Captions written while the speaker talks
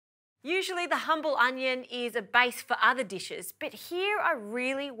Usually the humble onion is a base for other dishes, but here I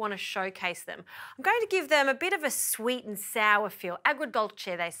really want to showcase them. I'm going to give them a bit of a sweet and sour feel,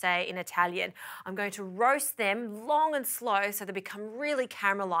 agrodolce they say in Italian. I'm going to roast them long and slow so they become really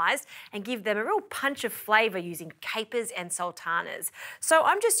caramelised and give them a real punch of flavour using capers and sultanas. So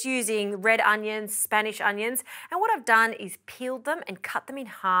I'm just using red onions, Spanish onions, and what I've done is peeled them and cut them in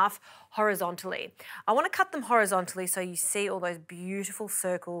half horizontally. I want to cut them horizontally so you see all those beautiful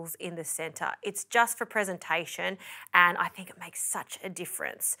circles in the centre. It's just for presentation and I think it makes such a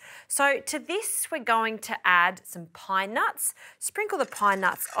difference. So to this we're going to add some pine nuts. Sprinkle the pine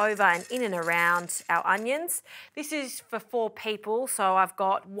nuts over and in and around our onions. This is for 4 people, so I've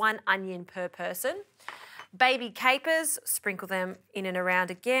got 1 onion per person. Baby capers, sprinkle them in and around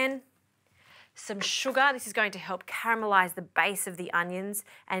again. Some sugar, this is going to help caramelise the base of the onions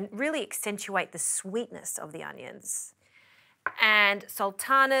and really accentuate the sweetness of the onions. And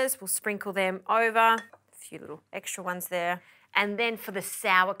sultanas, we'll sprinkle them over, a few little extra ones there. And then for the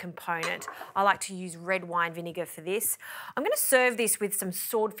sour component, I like to use red wine vinegar for this. I'm going to serve this with some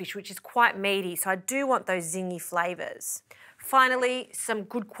swordfish, which is quite meaty, so I do want those zingy flavours. Finally, some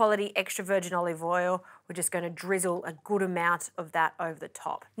good quality extra virgin olive oil. We're just going to drizzle a good amount of that over the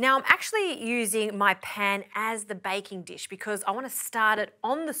top. Now I'm actually using my pan as the baking dish because I want to start it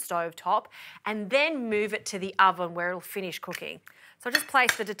on the stove top and then move it to the oven where it'll finish cooking. So I'll just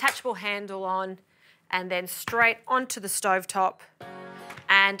place the detachable handle on and then straight onto the stove top.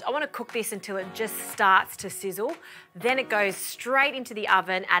 And I want to cook this until it just starts to sizzle. Then it goes straight into the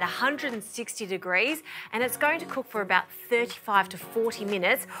oven at 160 degrees and it's going to cook for about 35 to 40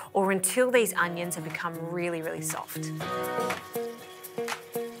 minutes or until these onions have become really, really soft.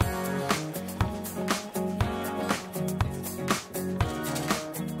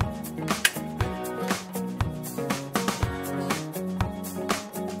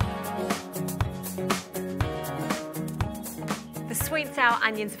 Sweet and sour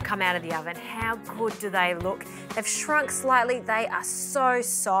onions have come out of the oven. How good do they look? They've shrunk slightly, they are so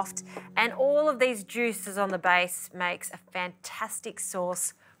soft, and all of these juices on the base makes a fantastic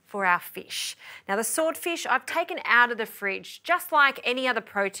sauce for our fish. Now the swordfish I've taken out of the fridge. Just like any other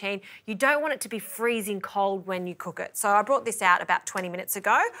protein, you don't want it to be freezing cold when you cook it. So I brought this out about 20 minutes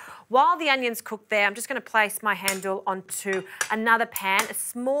ago. While the onions cook there, I'm just going to place my handle onto another pan, a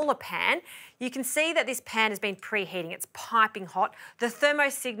smaller pan. You can see that this pan has been preheating. It's piping hot. The thermo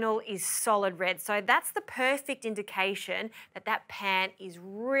signal is solid red. So that's the perfect indication that that pan is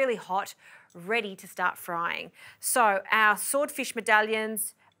really hot, ready to start frying. So our swordfish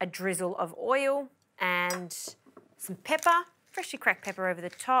medallions, a drizzle of oil and some pepper, freshly cracked pepper over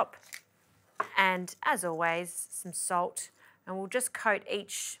the top, and as always, some salt. And we'll just coat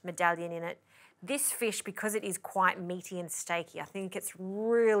each medallion in it. This fish, because it is quite meaty and steaky, I think it's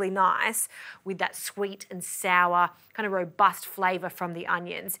really nice with that sweet and sour, kind of robust flavour from the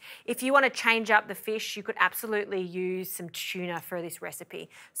onions. If you want to change up the fish, you could absolutely use some tuna for this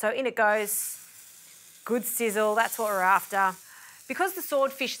recipe. So in it goes, good sizzle, that's what we're after. Because the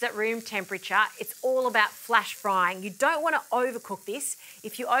swordfish is at room temperature, it's all about flash frying. You don't want to overcook this.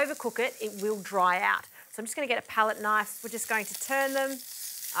 If you overcook it, it will dry out. So I'm just going to get a palette knife. We're just going to turn them.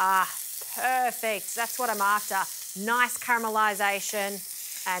 Perfect, that's what I'm after. Nice caramelisation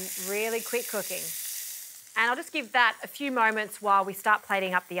and really quick cooking. And I'll just give that a few moments while we start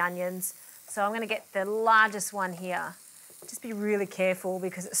plating up the onions. So I'm going to get the largest one here. Just be really careful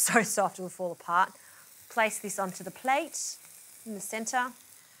because it's so soft it will fall apart. Place this onto the plate in the centre.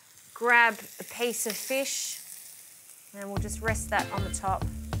 Grab a piece of fish and we'll just rest that on the top.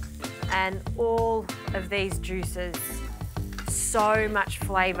 And all of these juices, so much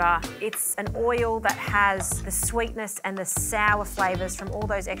flavour. It's an oil that has the sweetness and the sour flavours from all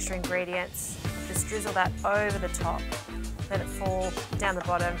those extra ingredients. Just drizzle that over the top. Let it fall down the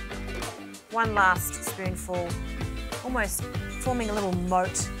bottom. One last spoonful, almost forming a little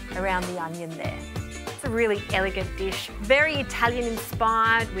moat around the onion there. It's a really elegant dish, very Italian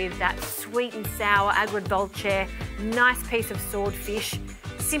inspired with that sweet and sour agrodolce, nice piece of swordfish.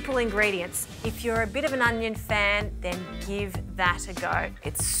 Simple ingredients. If you're a bit of an onion fan, then give that a go.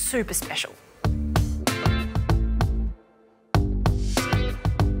 It's super special.